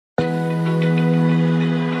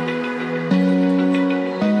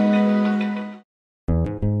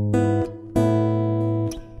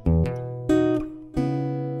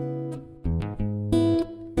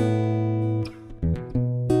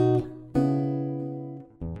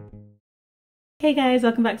Hey guys,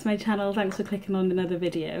 welcome back to my channel. Thanks for clicking on another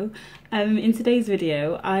video. In today's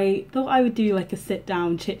video, I thought I would do like a sit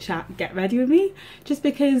down chit chat, get ready with me, just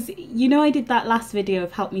because you know I did that last video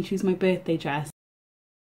of help me choose my birthday dress.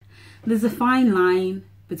 There's a fine line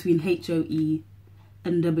between HOE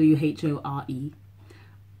and WHORE.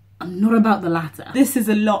 I'm not about the latter. This is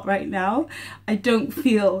a lot right now. I don't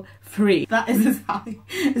feel free. That is as high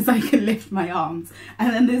as I can lift my arms.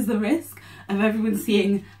 And then there's the risk of everyone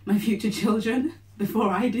seeing my future children before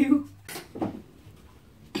I do.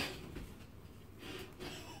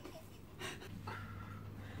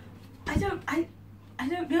 I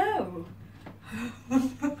don't know.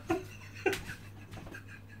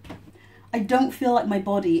 I don't feel like my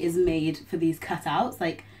body is made for these cutouts.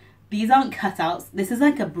 Like, these aren't cutouts. This is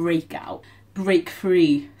like a breakout,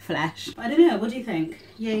 break-free flesh. I don't know, what do you think?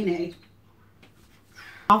 Yay, nay?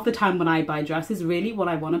 Half the time when I buy dresses, really what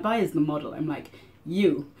I want to buy is the model. I'm like,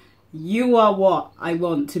 you are what I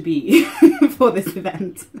want to be for this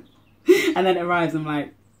event. And then it arrives, I'm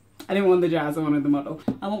like, I didn't want the dress, I wanted the model.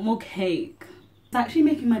 I want more cake. It's actually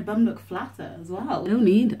making my bum look flatter as well. I don't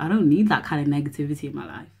need that kind of negativity in my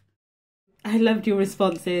life. I loved your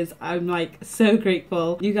responses. I'm like so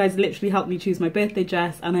grateful. You guys literally helped me choose my birthday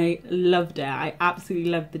dress and I loved it. I absolutely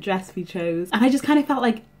loved the dress we chose. And I just kind of felt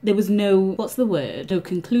like there was no, what's the word? No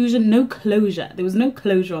conclusion, no closure. There was no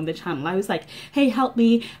closure on the channel. I was like, hey, help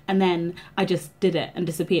me. And then I just did it and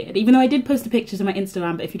disappeared. Even though I did post the pictures on my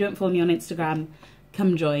Instagram, but if you don't follow me on Instagram,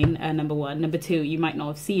 come join, number one. Number two, you might not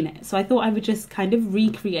have seen it. So I thought I would just kind of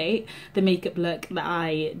recreate the makeup look that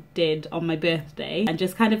I did on my birthday and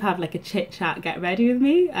just kind of have like a chit chat, get ready with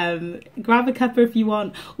me. Grab a cuppa if you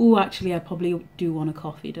want. Oh, actually I probably do want a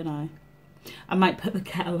coffee, don't I? I might put the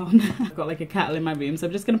kettle on. I've got like a kettle in my room, so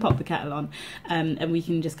I'm just gonna pop the kettle on and we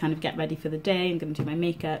can just kind of get ready for the day. I'm gonna do my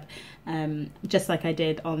makeup just like I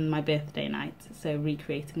did on my birthday night. So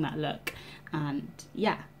recreating that look, and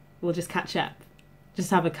yeah, we'll just catch up. Just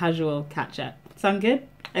have a casual catch up. Sound good?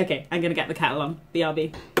 Okay, I'm gonna get the kettle on.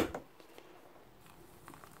 BRB.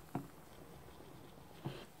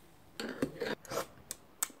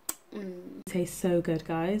 Tastes so good,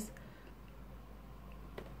 guys.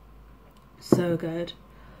 So good.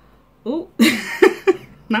 Oh,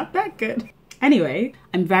 not that good. Anyway,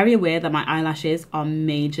 I'm very aware that my eyelashes are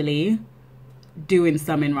majorly doing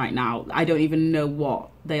something right now. I don't even know what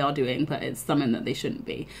they are doing, but it's something that they shouldn't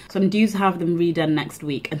be. So I'm due to have them redone next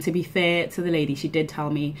week, and to be fair to the lady, she did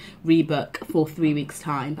tell me rebook for 3 weeks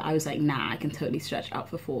time, but I was like, nah, I can totally stretch out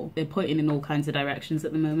for 4. They're pointing in all kinds of directions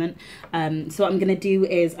at the moment. So what I'm gonna do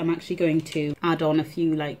is I'm actually going to add on a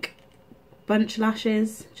few like bunch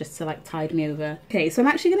lashes just to like tide me over. Okay, so I'm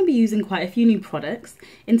actually going to be using quite a few new products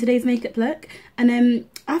in today's makeup look, and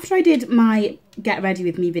after I did my get ready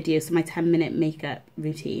with me video, so my 10-minute makeup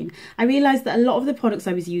routine, I realized that a lot of the products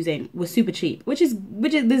I was using were super cheap, which is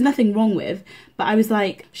there's nothing wrong with, but I was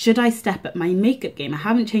like, should I step up my makeup game? I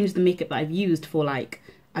haven't changed the makeup that I've used for like,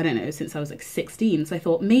 I don't know, since I was like 16. So I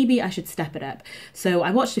thought maybe I should step it up. So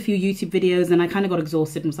I watched a few YouTube videos and I kind of got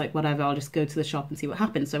exhausted and was like, whatever, I'll just go to the shop and see what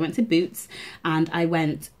happens. So I went to Boots and I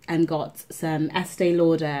went and got some Estee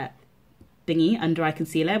Lauder thingy under eye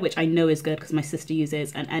concealer, which I know is good because my sister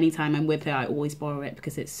uses, and anytime I'm with her I always borrow it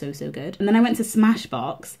because it's so good. And then I went to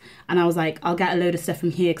Smashbox and I was like, I'll get a load of stuff from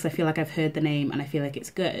here because I feel like I've heard the name and I feel like it's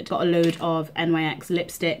good. Got a load of NYX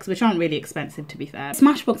lipsticks, which aren't really expensive to be fair.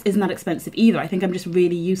 Smashbox isn't that expensive either. I think I'm just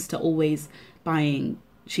really used to always buying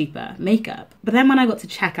cheaper makeup. But then when I got to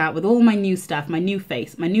checkout with all my new stuff, my new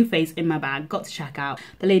face in my bag, got to checkout,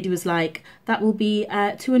 the lady was like, that will be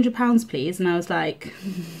 £200 please. And I was like,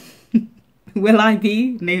 will I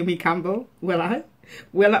be Naomi Campbell? Will I?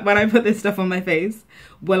 When I put this stuff on my face,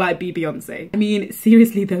 will I be Beyonce? I mean,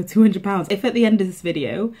 seriously though, £200. If at the end of this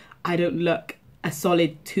video, I don't look a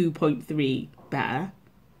solid 2.3 better,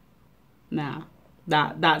 nah,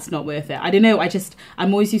 that's not worth it. I don't know,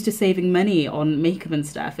 I'm always used to saving money on makeup and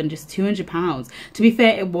stuff, and just £200. To be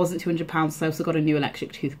fair, it wasn't £200, so I also got a new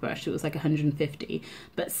electric toothbrush, so it was like 150.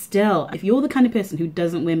 But still, if you're the kind of person who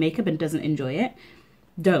doesn't wear makeup and doesn't enjoy it,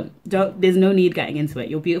 don't, there's no need getting into it.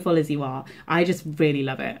 You're beautiful as you are. I just really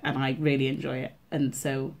love it and I really enjoy it, and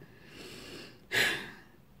so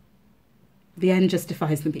the end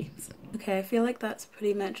justifies the means. Okay, I feel like that's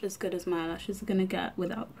pretty much as good as my eyelashes are gonna get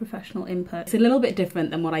without professional input. It's a little bit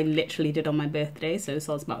different than what I literally did on my birthday, so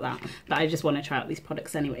soz about that, but I just want to try out these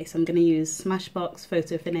products anyway. So I'm gonna use Smashbox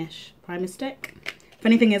Photo Finish Primer Stick.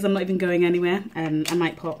 Funny thing is, I'm not even going anywhere, and I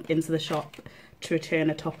might pop into the shop to return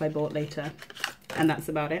a top I bought later, and that's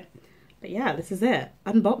about it. But yeah, this is it.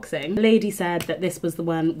 Unboxing. The lady said that this was the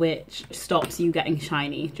one which stops you getting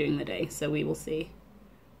shiny during the day, so we will see.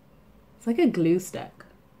 It's like a glue stick.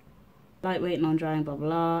 Lightweight, non-drying, blah,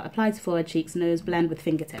 blah. Apply to forehead, cheeks, nose, blend with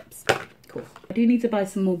fingertips. Cool. I do need to buy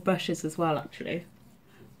some more brushes as well, actually.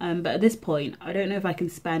 But at this point, I don't know if I can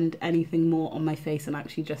spend anything more on my face and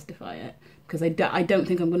actually justify it. Because I don't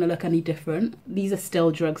think I'm going to look any different. These are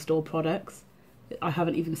still drugstore products. I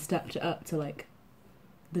haven't even stepped it up to, like,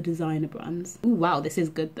 the designer brands. Ooh, wow, this is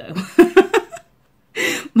good, though.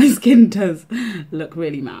 My skin does look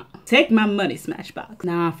really matte. Take my money, Smashbox.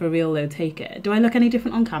 Nah, for real though, take it. Do I look any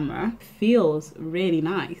different on camera? Feels really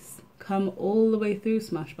nice. Come all the way through,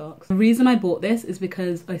 Smashbox. The reason I bought this is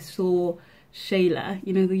because I saw Shayla,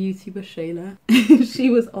 you know the YouTuber Shayla? She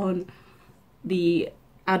was on the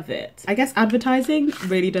advert. I guess advertising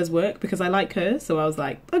really does work because I like her, so I was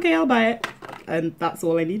like, okay, I'll buy it. And that's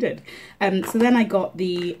all I needed. So then I got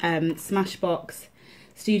the Smashbox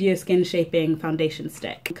Studio Skin Shaping Foundation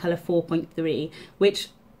Stick, colour 4.3, which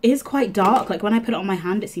is quite dark. Like when I put it on my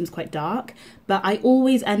hand, it seems quite dark, but I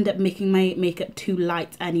always end up making my makeup too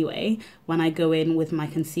light anyway when I go in with my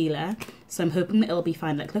concealer. So I'm hoping that it'll be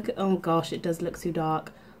fine. Like, look at, oh gosh, it does look too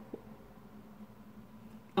dark.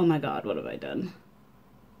 Oh my god, what have I done?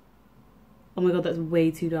 Oh my god, that's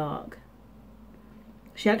way too dark.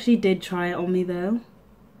 She actually did try it on me though.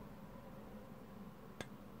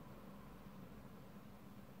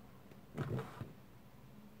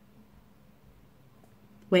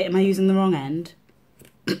 Wait, am I using the wrong end?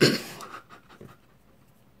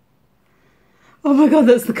 Oh my god,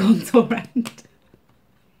 that's the contour end.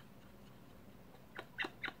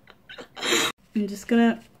 I'm just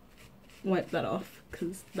gonna wipe that off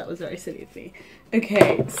because that was very silly of me.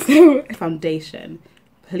 Okay, so foundation.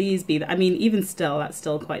 Please be that. I mean, even still, that's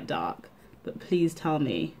still quite dark. But please tell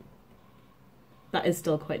me that is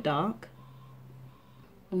still quite dark.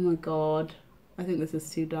 Oh my god, I think this is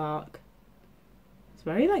too dark. It's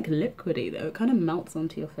very like liquidy though, it kind of melts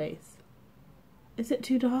onto your face. Is it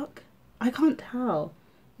too dark? I can't tell.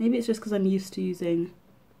 Maybe it's just because I'm used to using,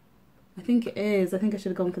 I think it is. I think I should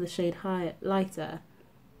have gone for the shade lighter.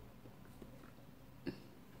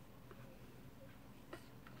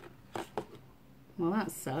 Well, that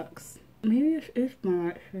sucks. Maybe it is my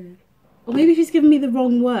right shade. Or maybe she's given me the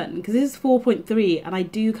wrong one, because this is 4.3 and I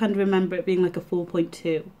do kind of remember it being like a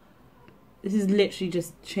 4.2. This is literally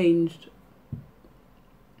just changed.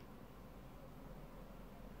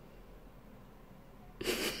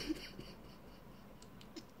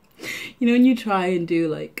 You know when you try and do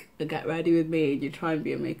like a get ready with me and you try and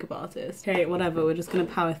be a makeup artist? Okay, whatever, we're just gonna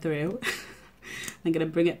power through. I'm gonna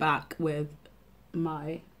bring it back with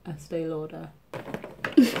my Estee Lauder.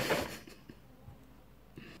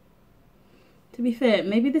 To be fair,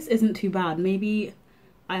 maybe this isn't too bad. Maybe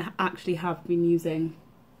I actually have been using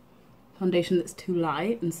foundation that's too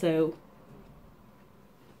light and so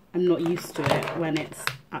I'm not used to it when it's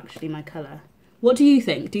actually my colour. What do you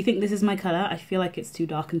think? Do you think this is my colour? I feel like it's too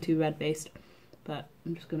dark and too red based, but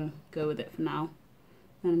I'm just gonna go with it for now.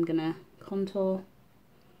 Then I'm gonna contour.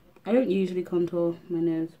 I don't usually contour my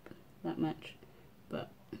nose that much, but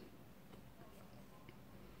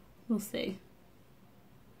we'll see.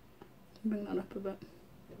 Bring that up a bit.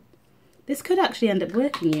 This could actually end up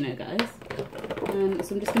working, you know, guys.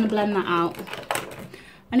 So I'm just gonna blend that out.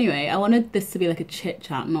 Anyway, I wanted this to be like a chit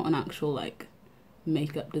chat, not an actual like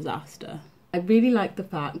makeup disaster. I really like the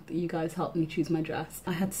fact that you guys helped me choose my dress.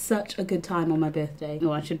 I had such a good time on my birthday.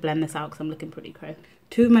 Oh, I should blend this out because I'm looking pretty crow.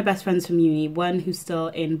 Two of my best friends from uni, one who's still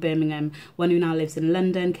in Birmingham, one who now lives in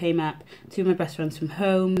London, came up. Two of my best friends from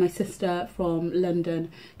home. My sister from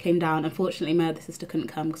London came down. Unfortunately, my other sister couldn't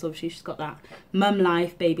come because obviously she's got that mum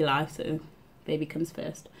life, baby life, so baby comes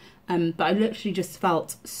first. But I literally just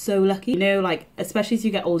felt so lucky. You know, like, especially as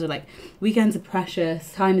you get older, like, weekends are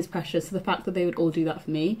precious, time is precious. So the fact that they would all do that for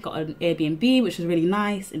me. Got an Airbnb, which was really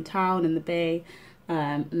nice, in town, in the Bay.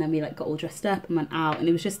 And then we, like, got all dressed up and went out. And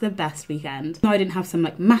it was just the best weekend. No, I didn't have some,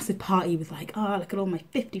 like, massive party with, like, oh, look at all my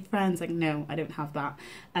 50 friends. Like, no, I don't have that.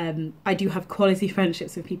 I do have quality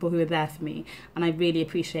friendships with people who are there for me. And I really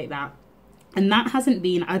appreciate that. And that hasn't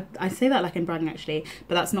been, I say that like I'm bragging actually,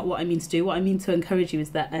 but that's not what I mean to do. What I mean to encourage you is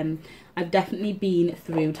that I've definitely been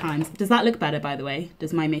through times. Does that look better, by the way?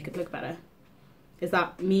 Does my makeup look better? Is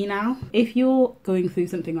that me now? If you're going through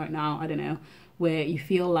something right now, I don't know, where you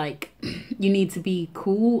feel like you need to be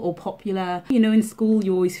cool or popular. You know, in school,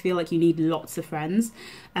 you always feel like you need lots of friends.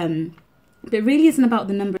 But it really isn't about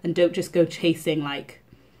the number. And don't just go chasing like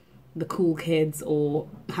the cool kids or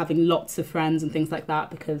having lots of friends and things like that,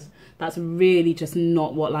 because that's really just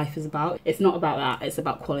not what life is about. It's not about that, it's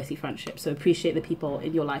about quality friendships. So appreciate the people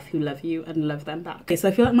in your life who love you and love them back. Okay, so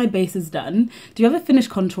I feel like my base is done. Do you ever finish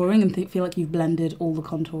contouring and feel like you've blended all the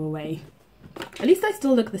contour away? At least I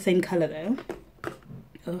still look the same colour though.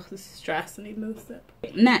 Oh, this is stress. I need another sip.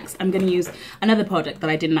 Next, I'm going to use another product that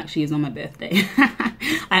I didn't actually use on my birthday. I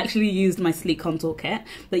actually used my Sleek Contour Kit.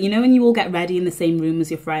 But you know when you all get ready in the same room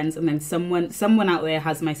as your friends and then someone out there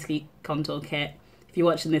has my Sleek Contour Kit? If you're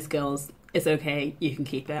watching this, girls, it's okay. You can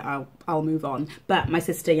keep it. I'll move on. But my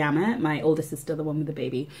sister Yama, my older sister, the one with the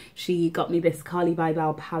baby, she got me this Carly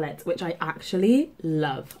Bybel palette, which I actually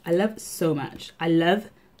love. I love so much. I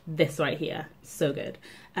love this right here. So good.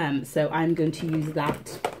 So I'm going to use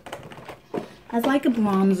that as like a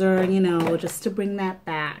bronzer, you know, just to bring that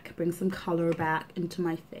back, bring some color back into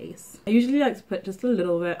my face. I usually like to put just a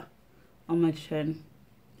little bit on my chin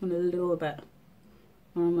and a little bit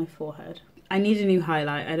on my forehead. I need a new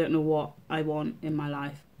highlight. I don't know what I want in my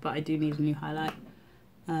life, but I do need a new highlight.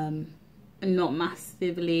 Not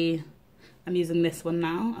massively, I'm using this one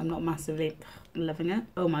now. I'm not massively loving it.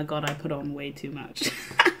 Oh my God, I put on way too much.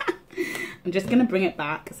 I'm just gonna bring it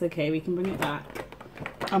back. It's okay, we can bring it back.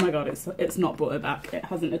 Oh my God, it's not brought it back. It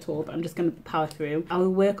hasn't at all, but I'm just gonna power through. I'll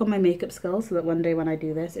work on my makeup skills so that one day when I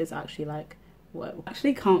do this, it's actually like, whoa. I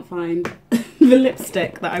actually can't find the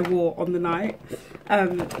lipstick that I wore on the night,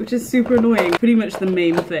 which is super annoying. Pretty much the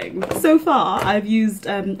main thing. So far, I've used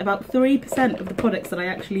about 3% of the products that I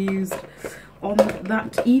actually used on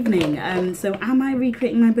that evening. So am I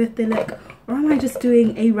recreating my birthday look, or am I just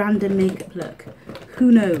doing a random makeup look?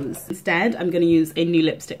 Who knows? Instead, I'm going to use a new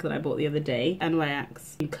lipstick that I bought the other day,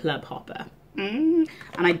 NYX Club Hopper. And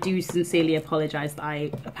I do sincerely apologise that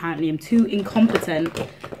I apparently am too incompetent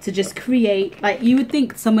to just create, like, you would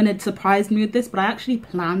think someone had surprised me with this, but I actually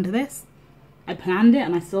planned this. I planned it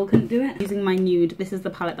and I still couldn't do it. Using my nude, this is the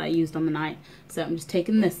palette that I used on the night. So I'm just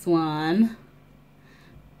taking this one.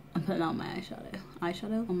 I'm putting on my eyeshadow.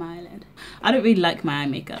 Eyeshadow on my eyelid. I don't really like my eye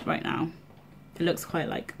makeup right now. It looks quite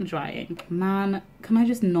like drying. Man, can I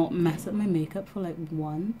just not mess up my makeup for like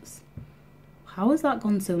once? How has that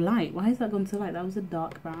gone so light? Why has that gone so light? That was a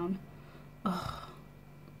dark brown. Oh.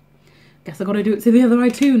 Guess I gotta do it to the other eye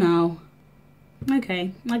too now.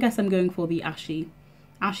 Okay, I guess I'm going for the ashy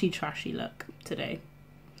trashy look today.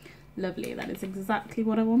 Lovely, that is exactly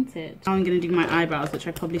what I wanted. Now I'm gonna do my eyebrows, which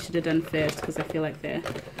I probably should have done first because I feel like they're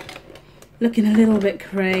looking a little bit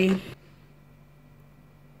cray.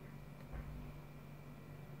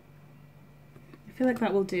 I feel like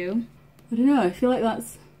that will do. I don't know, I feel like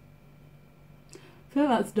that's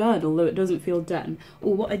done, although it doesn't feel done.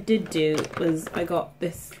 Oh, what I did do was I got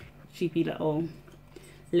this cheapy little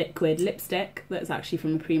liquid lipstick that's actually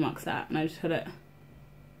from a Primark set, and I just put it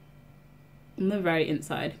on the very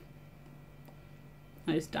inside.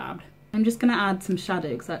 I just dabbed. I'm just gonna add some shadow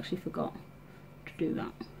because I actually forgot to do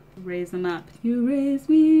that. Raise them up. You raise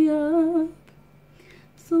me up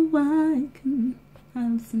so I can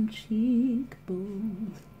have some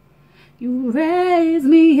cheekbones. You raise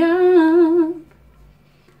me up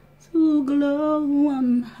to glow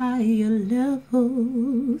on higher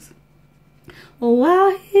levels. Oh,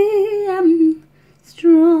 I am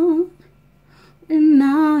strong when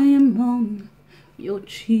I am on your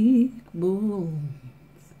cheekbones.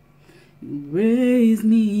 You raise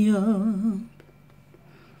me up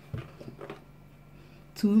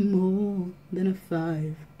to more than a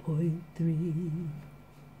 5.3.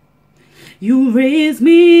 You raise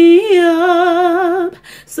me up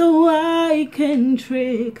so I can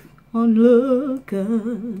trick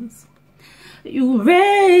onlookers. You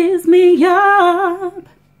raise me up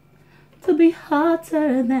to be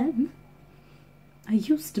hotter than I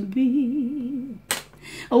used to be.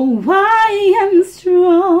 Oh, I am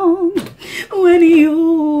strong when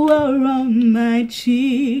you are on my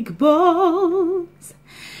cheekbones.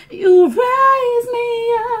 You raise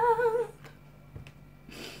me up.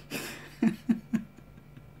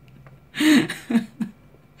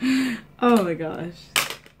 Oh my gosh.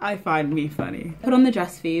 I find me funny. Put on the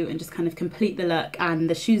dress for you and just kind of complete the look, and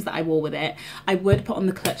the shoes that I wore with it. I would put on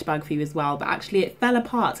the clutch bag for you as well, but actually it fell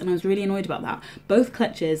apart and I was really annoyed about that. Both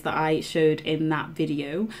clutches that I showed in that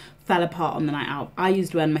video fell apart on the night out. I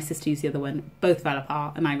used one, my sister used the other one, both fell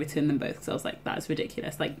apart, and I returned them both because I was like, that's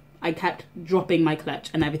ridiculous. Like, I kept dropping my clutch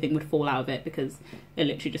and everything would fall out of it because it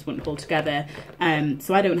literally just wouldn't hold together.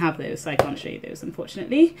 So I don't have those, so I can't show you those,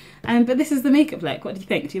 unfortunately. But this is the makeup look. What do you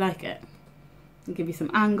think? Do you like it? I'll give you some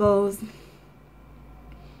angles.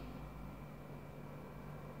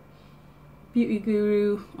 Beauty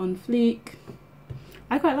Guru on fleek.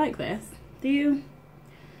 I quite like this. Do you?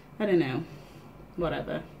 I don't know.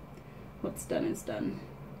 Whatever. What's done is done.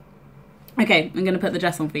 Okay, I'm going to put the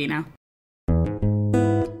dress on for you now.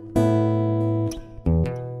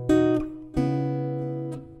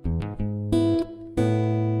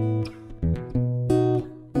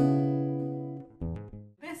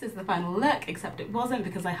 this is the final look, except it wasn't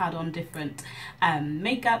because I had on different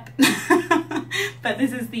makeup. But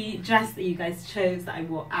this is the dress that you guys chose that I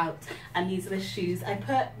wore out, and these are the shoes. I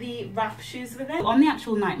put the wrap shoes with it. On the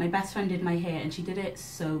actual night, my best friend did my hair and she did it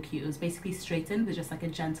so cute. It was basically straightened with just like a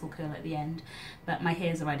gentle curl at the end, but my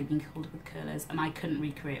hair's already been curled with curlers and I couldn't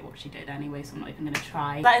recreate what she did anyway, so I'm not even gonna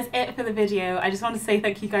try. That is it for the video. I just want to say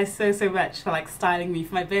thank you guys so much for like styling me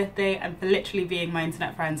for my birthday and for literally being my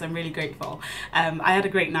internet friends. I'm really grateful. I had a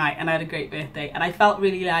great night and I had a great birthday, and I felt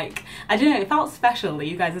really like, I don't know, it felt special that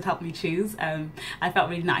you guys had helped me choose. I felt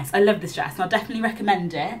really nice. I love this dress and I'll definitely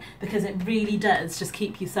recommend it because it really does just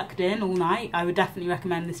keep you sucked in all night. I would definitely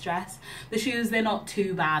recommend this dress. The shoes, they're not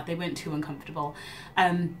too bad, they weren't too uncomfortable,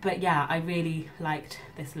 but yeah, I really liked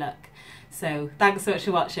this look. So thanks so much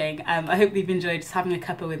for watching. I hope you've enjoyed just having a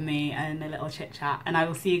cuppa with me and a little chit chat, and I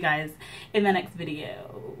will see you guys in the next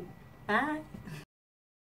video. Bye.